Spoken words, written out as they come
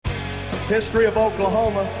history of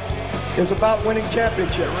Oklahoma is about winning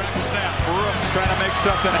championships. Direct snap. Brooks trying to make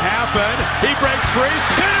something happen. He breaks free.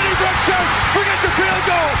 Kennedy breaks out. Forget the field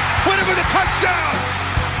goal. Win it with a touchdown.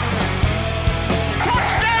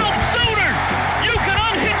 Touchdown Sooners! You can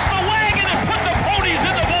unhitch the wagon and put the ponies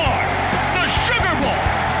in the barn. The Sugar Bowl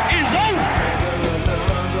is over.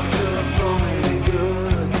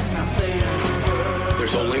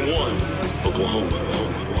 There's only one Oklahoma.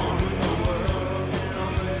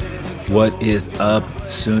 What is up,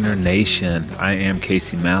 Sooner Nation? I am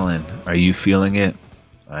Casey Mallon. Are you feeling it?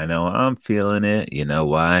 I know I'm feeling it. You know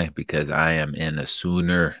why? Because I am in a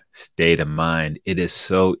Sooner state of mind. It is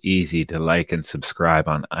so easy to like and subscribe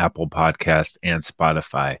on Apple Podcasts and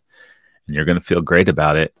Spotify. And you're going to feel great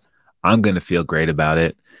about it. I'm going to feel great about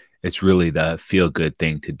it. It's really the feel-good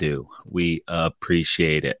thing to do. We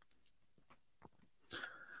appreciate it.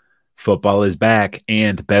 Football is back,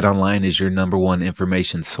 and BetOnline is your number one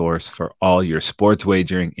information source for all your sports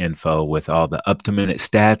wagering info with all the up-to-minute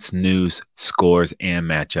stats, news, scores, and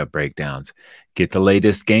matchup breakdowns. Get the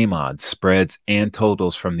latest game odds, spreads, and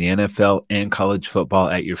totals from the NFL and college football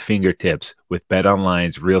at your fingertips with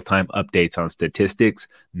BetOnline's real-time updates on statistics,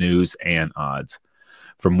 news, and odds.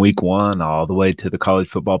 From week 1 all the way to the college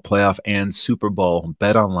football playoff and Super Bowl,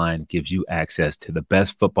 BetOnline gives you access to the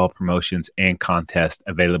best football promotions and contests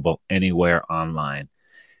available anywhere online.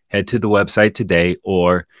 Head to the website today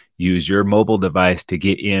or use your mobile device to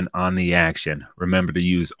get in on the action. Remember to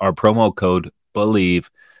use our promo code BELIEVE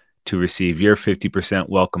to receive your 50%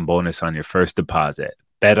 welcome bonus on your first deposit.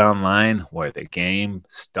 BetOnline, where the game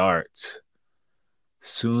starts.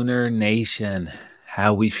 Sooner Nation,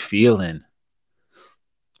 how we feeling?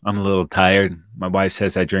 I'm a little tired. My wife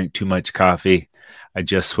says I drank too much coffee. I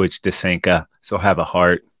just switched to Sanka, so have a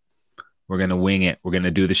heart. We're going to wing it. We're going to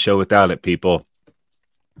do the show without it, people.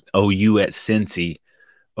 OU at Cincy.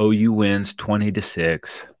 OU wins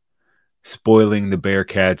 20-6, spoiling the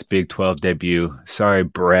Bearcats' Big 12 debut. Sorry,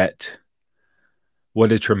 Brett.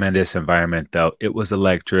 What a tremendous environment, though. It was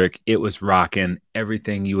electric. It was rocking.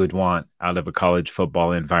 Everything you would want out of a college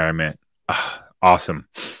football environment. Awesome.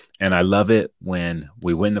 And I love it when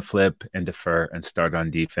we win the flip and defer and start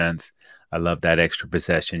on defense. I love that extra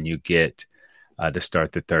possession you get to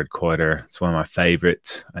start the third quarter. It's one of my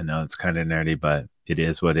favorites. I know it's kind of nerdy, but it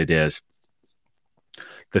is what it is.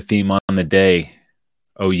 The theme on the day,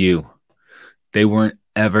 OU. They weren't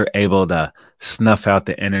ever able to snuff out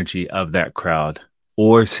the energy of that crowd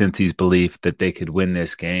or Cincy's belief that they could win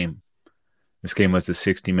this game. This game was a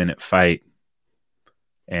 60-minute fight.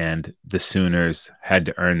 And the Sooners had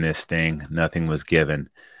to earn this thing. Nothing was given.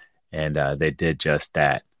 And they did just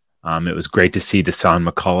that. It was great to see Dasan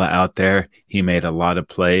McCullough out there. He made a lot of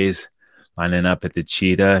plays lining up at the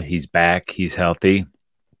Cheetah. He's back. He's healthy. A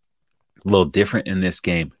little different in this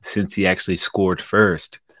game since he actually scored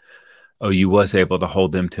first. OU was able to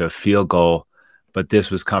hold them to a field goal, but this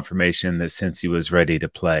was confirmation that since he was ready to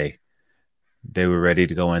play, they were ready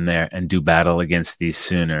to go in there and do battle against these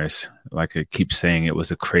Sooners. Like I keep saying, it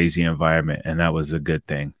was a crazy environment, and that was a good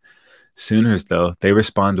thing. Sooners, though, they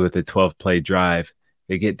respond with a 12-play drive.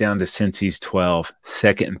 They get down to Cincy's 12,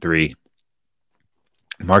 2nd and 3.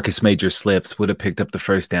 Marcus Major slips, would have picked up the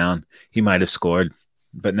first down. He might have scored,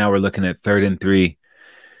 but now we're looking at 3rd and 3.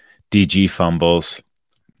 DG fumbles.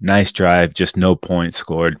 Nice drive, just no points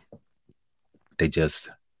scored. They just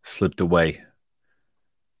slipped away.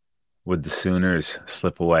 Would the Sooners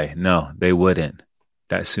slip away? No, they wouldn't.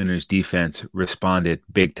 That Sooners defense responded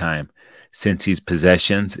big time. Cincy's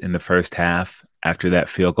possessions in the first half after that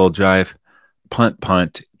field goal drive,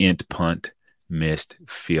 punt, int punt, missed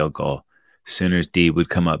field goal. Sooners D would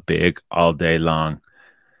come up big all day long.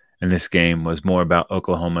 And this game was more about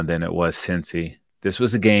Oklahoma than it was Cincy. This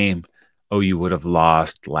was a game OU would have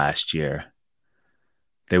lost last year.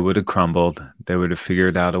 They would have crumbled. They would have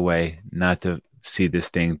figured out a way not to see this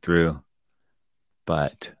thing through.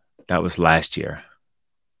 But that was last year.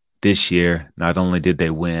 This year, not only did they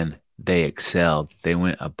win, they excelled. They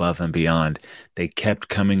went above and beyond. They kept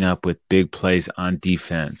coming up with big plays on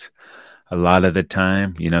defense. A lot of the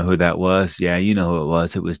time, you know who that was? Yeah, you know who it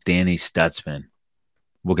was. It was Danny Stutzman.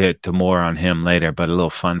 We'll get to more on him later, but a little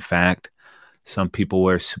fun fact. Some people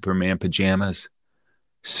wear Superman pajamas.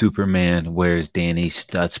 Superman wears Danny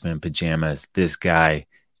Stutzman pajamas. This guy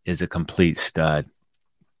is a complete stud.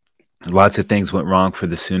 Lots of things went wrong for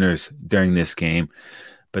the Sooners during this game,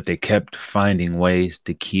 but they kept finding ways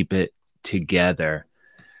to keep it together.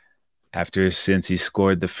 Since he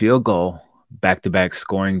scored the field goal, back-to-back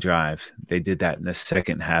scoring drives, they did that in the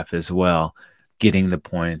second half as well, getting the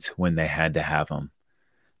points when they had to have them.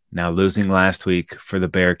 Now, losing last week for the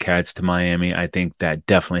Bearcats to Miami, I think that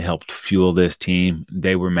definitely helped fuel this team.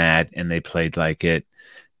 They were mad, and they played like it.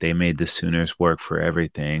 They made the Sooners work for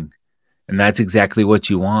everything. And that's exactly what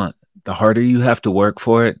you want. The harder you have to work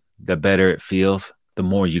for it, the better it feels, the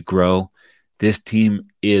more you grow. This team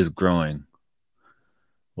is growing.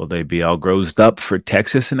 Will they be all grossed up for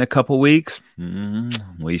Texas in a couple weeks?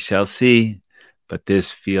 We shall see. But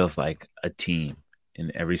this feels like a team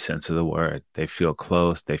in every sense of the word. They feel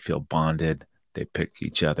close. They feel bonded. They pick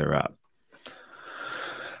each other up.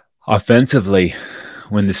 Offensively,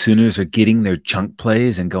 when the Sooners are getting their chunk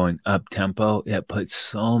plays and going up tempo, it puts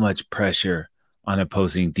so much pressure on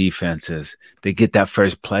opposing defenses. They get that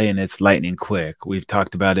first play and it's lightning quick. We've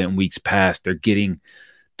talked about it in weeks past. They're getting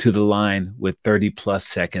to the line with 30 plus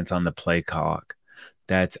seconds on the play clock.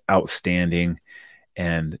 That's outstanding.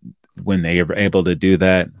 And when they are able to do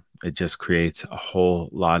that, it just creates a whole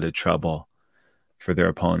lot of trouble for their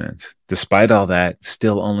opponents. Despite all that,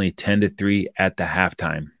 still only 10-3 at the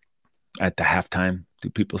halftime. At the halftime? Do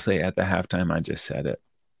people say at the halftime? I just said it.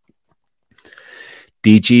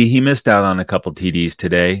 DG, he missed out on a couple TDs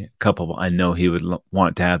today. A couple I know he would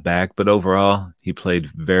want to have back, but overall, he played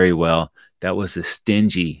very well. That was a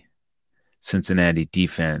stingy Cincinnati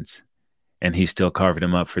defense, and he still carved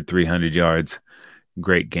him up for 300 yards.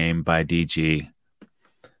 Great game by DG.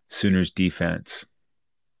 Sooners defense.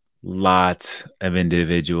 Lots of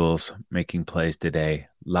individuals making plays today.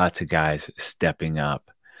 Lots of guys stepping up.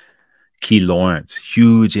 Key Lawrence,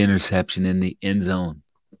 huge interception in the end zone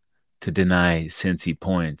to deny Cincy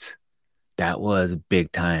points. That was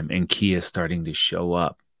big time. And Key is starting to show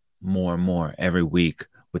up more and more every week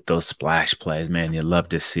with those splash plays. Man, you love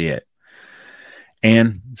to see it.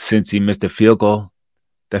 And since he missed a field goal,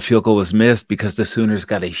 that field goal was missed because the Sooners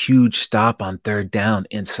got a huge stop on third down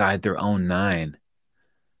inside their own 9.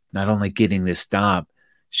 Not only getting this stop,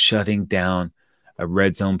 shutting down a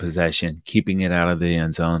red zone possession, keeping it out of the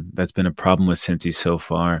end zone. That's been a problem with Cincy so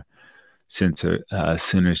far.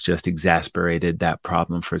 Sooners just exasperated that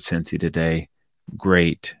problem for Cincy today.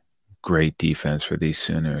 Great defense for these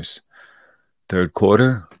Sooners. Third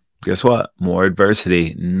quarter, guess what? More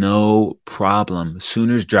adversity. No problem.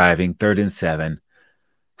 Sooners driving, 3rd and 7.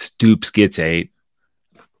 Stoops gets 8.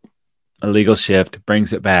 Illegal shift,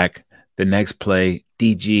 brings it back. The next play,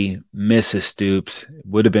 DG misses Stoops.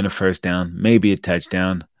 Would have been a first down, maybe a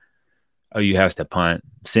touchdown. OU has to punt.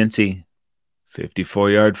 Cincy,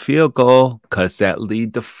 54-yard field goal, cuts that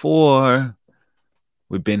lead to 4.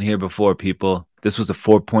 We've been here before, people. This was a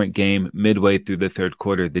 4-point game midway through the third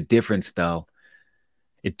quarter. The difference, though,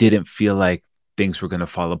 it didn't feel like things were going to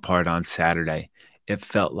fall apart on Saturday. It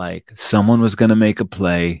felt like someone was going to make a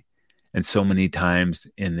play, and so many times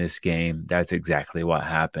in this game, that's exactly what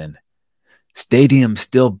happened. Stadium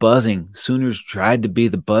still buzzing. Sooners tried to be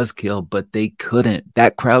the buzzkill, but they couldn't.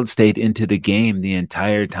 That crowd stayed into the game the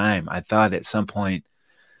entire time. I thought at some point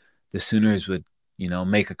the Sooners would,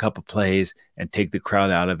 make a couple plays and take the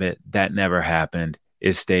crowd out of it. That never happened.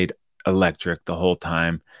 It stayed electric the whole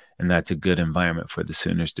time, and that's a good environment for the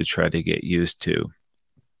Sooners to try to get used to.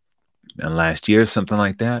 And last year, something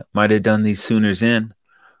like that might have done these Sooners in,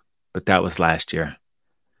 but that was last year.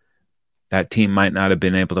 That team might not have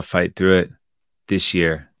been able to fight through it. This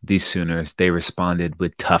year, these Sooners, they responded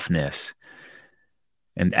with toughness.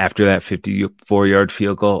 And after that 54-yard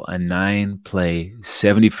field goal, a 9-play,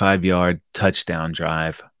 75-yard touchdown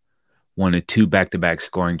drive, one of 2 back-to-back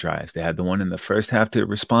scoring drives. They had the one in the first half to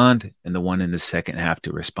respond and the one in the second half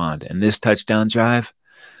to respond. And this touchdown drive,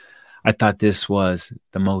 I thought this was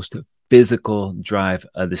the most physical drive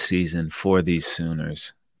of the season for these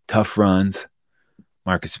Sooners. Tough runs,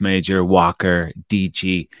 Marcus Major, Walker,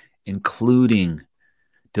 DG, including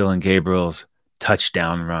Dylan Gabriel's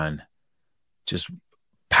touchdown run. Just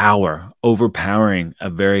power, overpowering a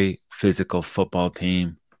very physical football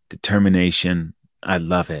team. Determination. I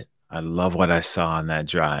love it. I love what I saw on that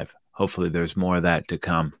drive. Hopefully there's more of that to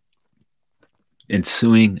come.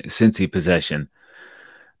 Ensuing Cincy possession,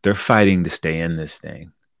 they're fighting to stay in this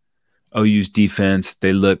thing. OU's defense,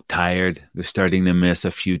 they look tired. They're starting to miss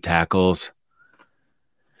a few tackles.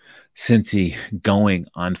 Cincy going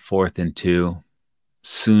on 4th and 2.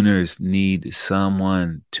 Sooners need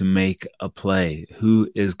someone to make a play. Who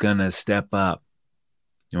is going to step up?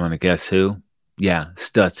 You want to guess who? Yeah,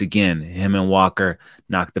 Stutz again. Him and Walker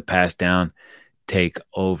knock the pass down, take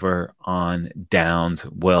over on downs.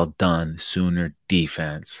 Well done, Sooner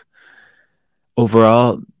defense.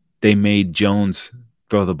 Overall, they made Jones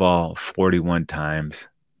throw the ball 41 times.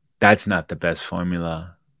 That's not the best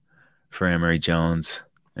formula for Emory Jones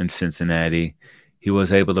in Cincinnati. He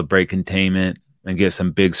was able to break containment and get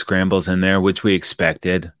some big scrambles in there, which we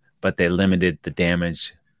expected. but they limited the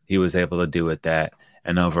damage he was able to do with that.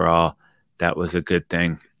 And overall, that was a good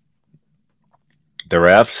thing. The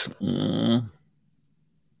refs,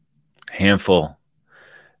 handful,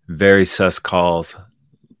 very sus calls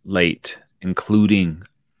late, including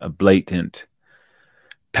a blatant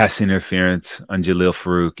pass interference on Jalil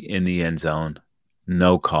Farouk in the end zone.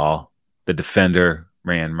 No call. The defender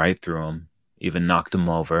ran right through him, even knocked him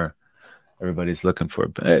over. Everybody's looking for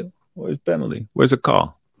it. Hey, where's penalty? Where's a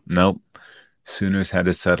call? Nope. Sooners had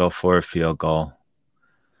to settle for a field goal,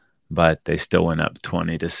 but they still went up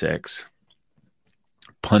 20-6.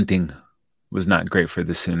 Punting was not great for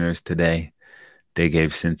the Sooners today. They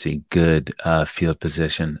gave Cincy good field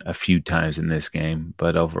position a few times in this game,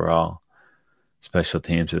 but overall, special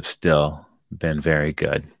teams have still been very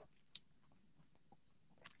good.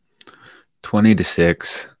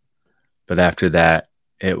 20-6, but after that,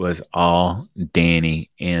 it was all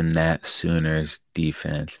Danny in that Sooners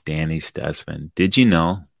defense, Danny Stutzman. Did you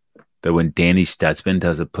know that when Danny Stutzman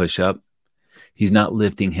does a push-up, he's not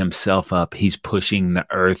lifting himself up, he's pushing the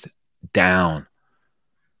earth down?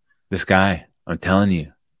 This guy, I'm telling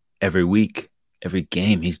you, every week, every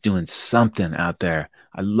game, he's doing something out there.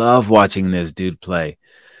 I love watching this dude play.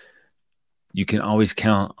 You can always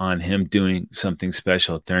count on him doing something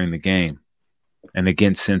special during the game. And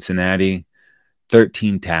against Cincinnati,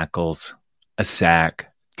 13 tackles, a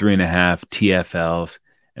sack, 3.5 TFLs,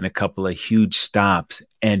 and a couple of huge stops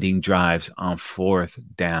ending drives on 4th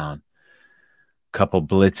down. Couple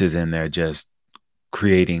blitzes in there just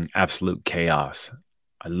creating absolute chaos.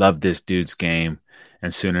 I love this dude's game.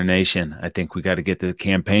 And Sooner Nation, I think we got to get the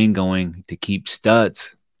campaign going to keep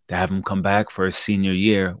Stutz, to have him come back for his senior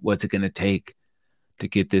year. What's it going to take to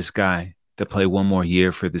get this guy to play one more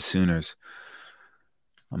year for the Sooners?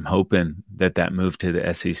 I'm hoping that move to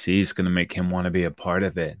the SEC is going to make him want to be a part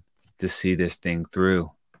of it, to see this thing through.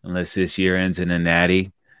 Unless this year ends in a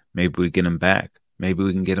natty, maybe we get him back. Maybe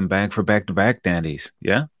we can get him back for back-to-back natties.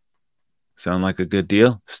 Yeah? Sound like a good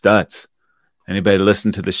deal? Stutz. Anybody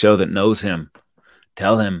listen to the show that knows him,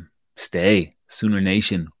 tell him, stay. Sooner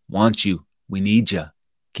Nation wants you. We need you.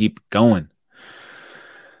 Keep going.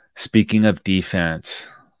 Speaking of defense,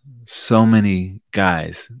 so many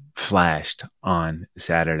guys flashed on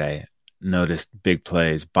Saturday. Noticed big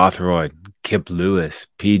plays. Bothroyd, Kip Lewis,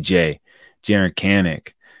 PJ, Jaron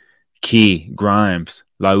Kanik, Key, Grimes,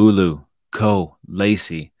 Laulu, Coe,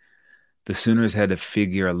 Lacey. The Sooners had to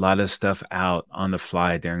figure a lot of stuff out on the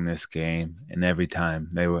fly during this game, and every time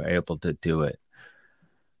they were able to do it.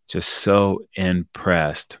 Just so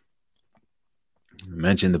impressed. I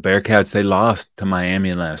mentioned the Bearcats, they lost to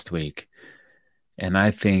Miami last week. And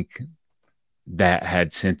I think that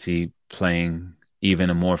had Cincy playing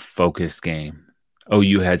even a more focused game.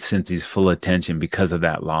 OU had Cincy's full attention because of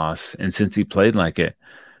that loss, and Cincy played like it.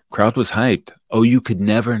 Crowd was hyped. OU could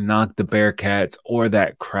never knock the Bearcats or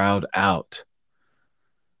that crowd out.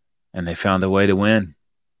 And they found a way to win.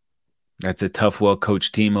 That's a tough,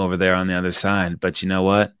 well-coached team over there on the other side. But you know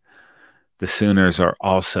what? The Sooners are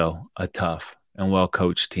also a tough and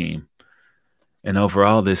well-coached team. And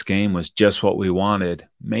overall, this game was just what we wanted.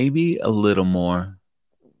 Maybe a little more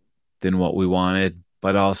than what we wanted,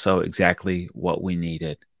 but also exactly what we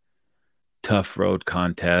needed. Tough road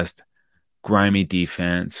contest, grimy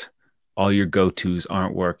defense. All your go-tos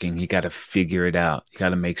aren't working. You got to figure it out. You got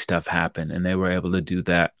to make stuff happen. And they were able to do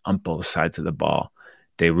that on both sides of the ball.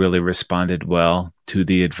 They really responded well to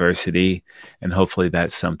the adversity, and hopefully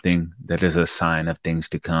that's something that is a sign of things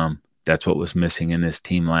to come. That's what was missing in this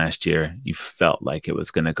team last year. You felt like it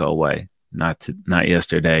was going to go away. Not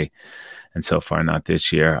yesterday, and so far not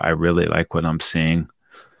this year. I really like what I'm seeing.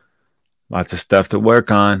 Lots of stuff to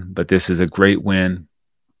work on, but this is a great win.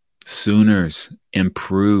 Sooners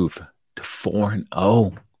improve to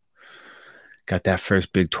 4-0. Got that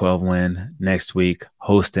first Big 12 win next week,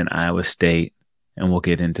 hosting Iowa State, and we'll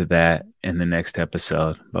get into that in the next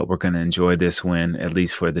episode. But we're going to enjoy this win, at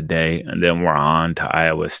least for the day, and then we're on to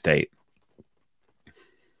Iowa State.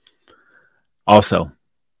 Also,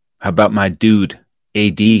 how about my dude,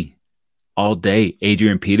 AD, all day,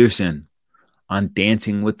 Adrian Peterson, on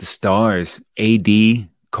Dancing with the Stars. AD,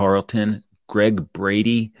 Carlton, Greg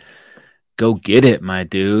Brady, go get it, my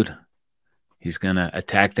dude. He's going to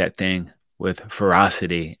attack that thing with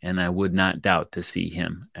ferocity, and I would not doubt to see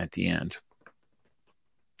him at the end.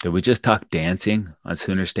 Did we just talk dancing on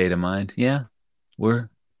Sooner State of Mind? Yeah, we're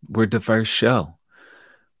a diverse show.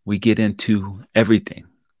 We get into everything.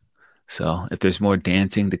 So if there's more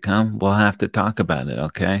dancing to come, we'll have to talk about it,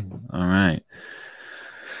 okay? All right.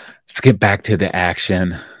 Let's get back to the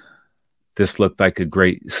action. This looked like a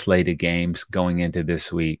great slate of games going into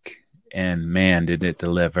this week. and man, did it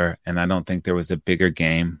deliver. And I don't think there was a bigger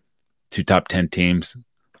game. 2 top 10 teams,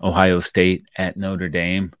 Ohio State at Notre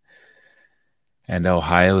Dame. And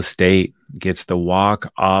Ohio State gets the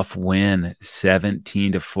walk-off win,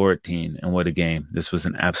 17-14. And what a game. This was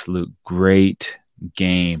an absolute great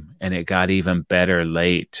game, and it got even better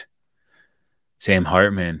late. Sam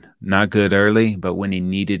Hartman, not good early, but when he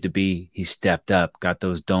needed to be, he stepped up, got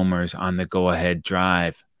those Domers on the go-ahead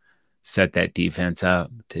drive, set that defense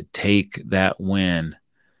up to take that win.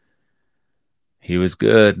 He was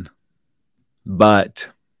good, but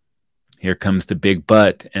here comes the big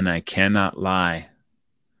but, and I cannot lie.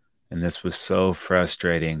 And this was so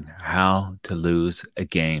frustrating. How to lose a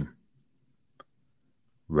game.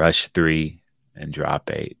 Rush 3 and drop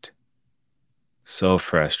 8. So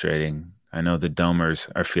frustrating. I know the Domers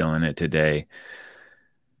are feeling it today.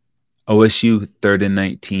 OSU 3rd and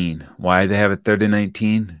 19. Why they have a 3rd and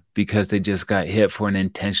 19? Because they just got hit for an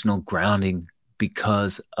intentional grounding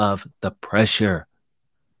because of the pressure.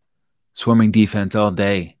 Swarming defense all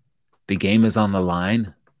day. The game is on the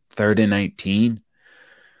line. 3rd and 19.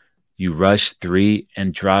 You rush 3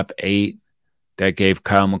 and drop 8. That gave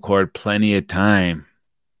Kyle McCord plenty of time.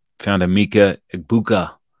 Found Emeka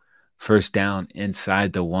Egbuka. First down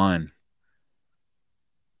inside the 1.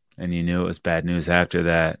 And you knew it was bad news after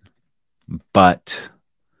that. But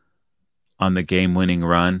on the game-winning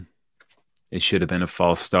run, it should have been a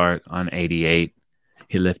false start on 88.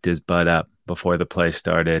 He lifted his butt up before the play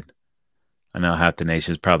started. I know half the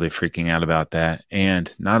nation's probably freaking out about that.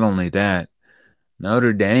 And not only that,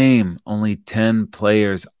 Notre Dame, only 10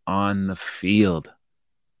 players on the field.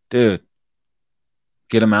 Dude,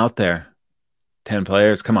 get them out there. 10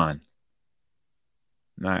 players, come on.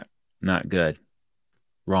 Not good.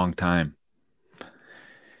 Wrong time.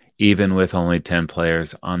 Even with only 10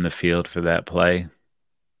 players on the field for that play,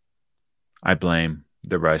 I blame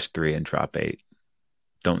the rush 3 and drop 8.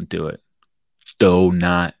 Don't do it. Do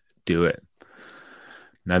not do it.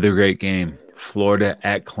 Another great game. Florida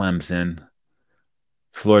at Clemson.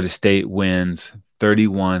 Florida State wins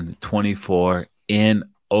 31-24 in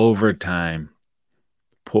overtime.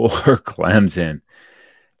 Poor Clemson.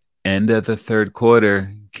 End of the third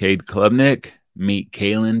quarter, Cade Klubnik meet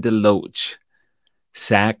Kalen DeLoach.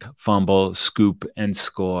 Sack, fumble, scoop, and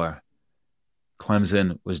score.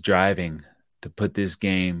 Clemson was driving to put this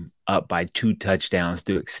game up by 2 touchdowns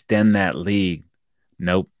to extend that lead.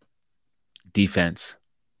 Nope. Defense.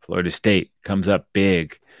 Florida State comes up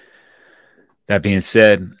big. That being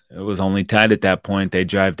said, it was only tied at that point. They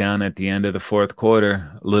drive down at the end of the fourth quarter.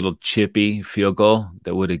 A little chippy field goal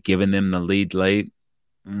that would have given them the lead late.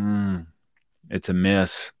 It's a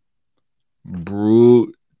miss.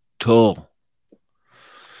 Brutal.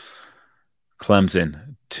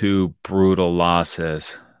 Clemson, 2 brutal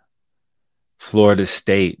losses. Florida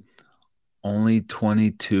State, only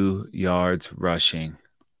 22 yards rushing.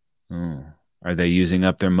 Are they using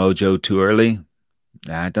up their mojo too early?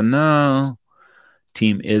 I don't know.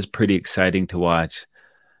 Team is pretty exciting to watch,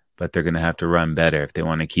 but they're going to have to run better if they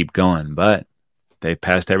want to keep going. But they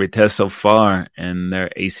passed every test so far, and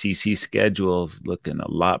their ACC schedule's looking a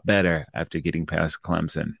lot better after getting past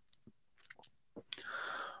Clemson.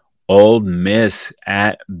 Ole Miss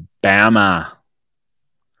at Bama.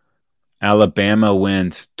 Alabama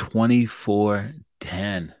wins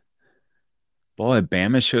 24-10. Boy,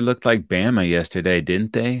 Bama sure looked like Bama yesterday,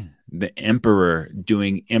 didn't they? The Emperor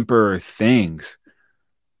doing Emperor things.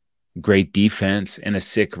 Great defense and a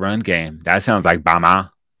sick run game. That sounds like Bama,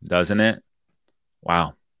 doesn't it?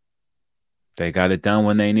 Wow. They got it done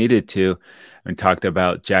when they needed to. And talked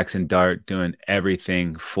about Jackson Dart doing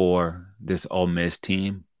everything for this Ole Miss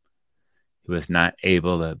team. He was not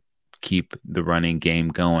able to keep the running game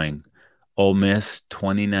going. Ole Miss,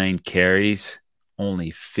 29 carries,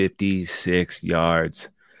 only 56 yards.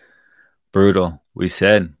 Brutal. We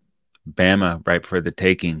said Bama right for the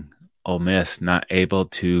taking. Ole Miss not able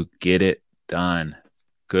to get it done.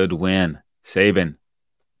 Good win. Saban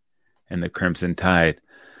and the Crimson Tide.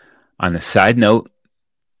 On the side note,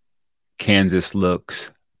 Kansas looks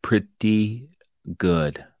pretty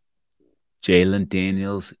good. Jalen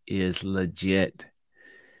Daniels is legit.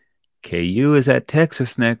 KU is at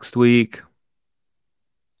Texas next week.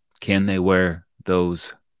 Can they wear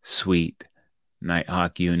those sweet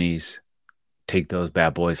Nighthawk unis? Take those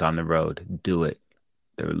bad boys on the road. Do it.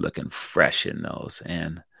 They're looking fresh in those,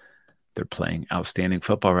 and they're playing outstanding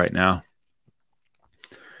football right now.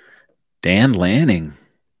 Dan Lanning.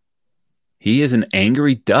 He is an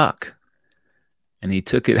angry duck, and he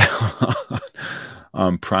took it out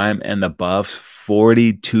on Prime and the Buffs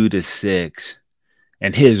 42-6.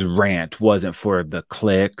 And his rant wasn't for the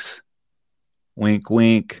clicks. Wink,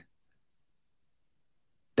 wink.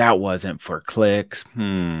 That wasn't for clicks.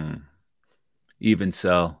 Even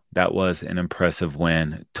so, that was an impressive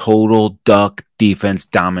win. Total Duck defense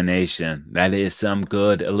domination. That is some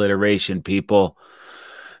good alliteration, people.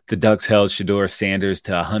 The Ducks held Shedeur Sanders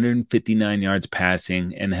to 159 yards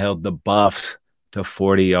passing and held the Buffs to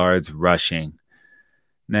 40 yards rushing.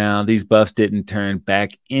 Now, these Buffs didn't turn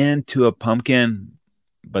back into a pumpkin,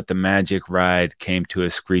 but the magic ride came to a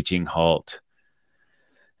screeching halt.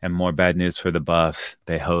 And more bad news for the Buffs.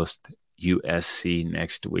 They host USC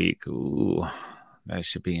next week. Ooh, that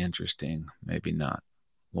should be interesting. Maybe not.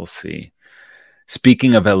 We'll see.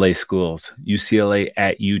 Speaking of LA schools, UCLA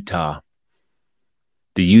at Utah.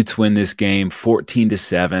 The Utes win this game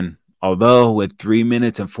 14-7, although with 3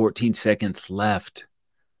 minutes and 14 seconds left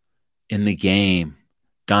in the game,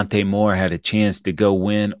 Dante Moore had a chance to go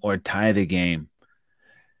win or tie the game.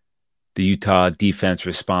 The Utah defense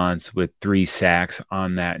responds with 3 sacks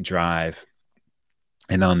on that drive.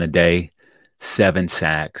 And on the day, 7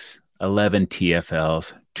 sacks, 11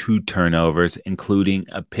 TFLs, 2 turnovers, including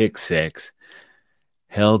a pick 6,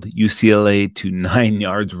 held UCLA to 9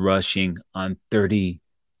 yards rushing on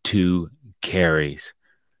 32 carries.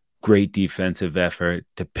 Great defensive effort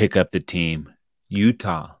to pick up the team.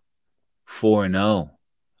 Utah, 4-0,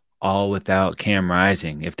 all without Cam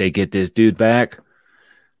Rising. If they get this dude back,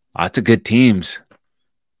 lots of good teams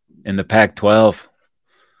in the Pac-12.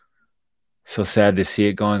 So sad to see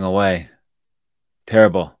it going away.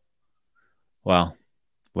 Terrible. Well,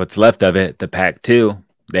 what's left of it, the Pac-2,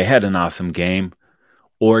 they had an awesome game.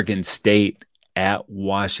 Oregon State at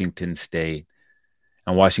Washington State.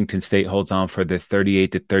 And Washington State holds on for the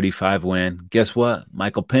 38-35 win. Guess what?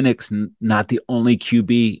 Michael Penix, not the only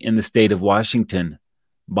QB in the state of Washington,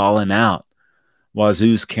 balling out.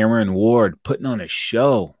 Wazoo's Cameron Ward putting on a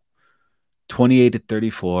show.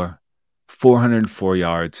 28-34, 404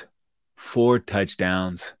 yards, 4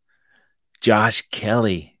 touchdowns. Josh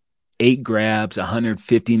Kelly, 8 grabs,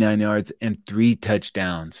 159 yards, and 3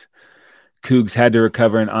 touchdowns. Cougs had to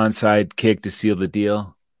recover an onside kick to seal the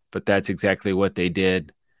deal, but that's exactly what they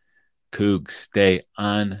did. Cougs stay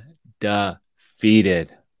undefeated.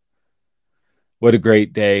 What a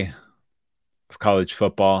great day of college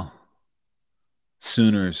football.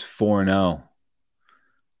 Sooners 4-0.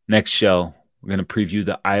 Next show, we're going to preview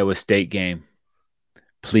the Iowa State game.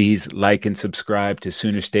 Please like and subscribe to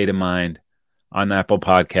Sooner State of Mind on Apple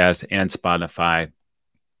Podcasts and Spotify.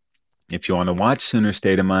 If you want to watch Sooner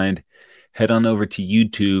State of Mind, head on over to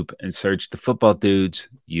YouTube and search the Football Dudes.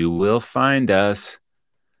 You will find us.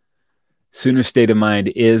 Sooner State of Mind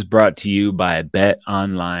is brought to you by Bet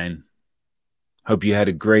Online. Hope you had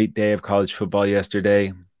a great day of college football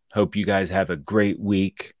yesterday. Hope you guys have a great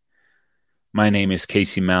week. My name is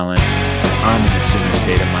Casey Mallon. I'm in the Sooner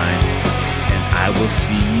State of Mind, and I will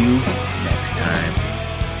see you next time.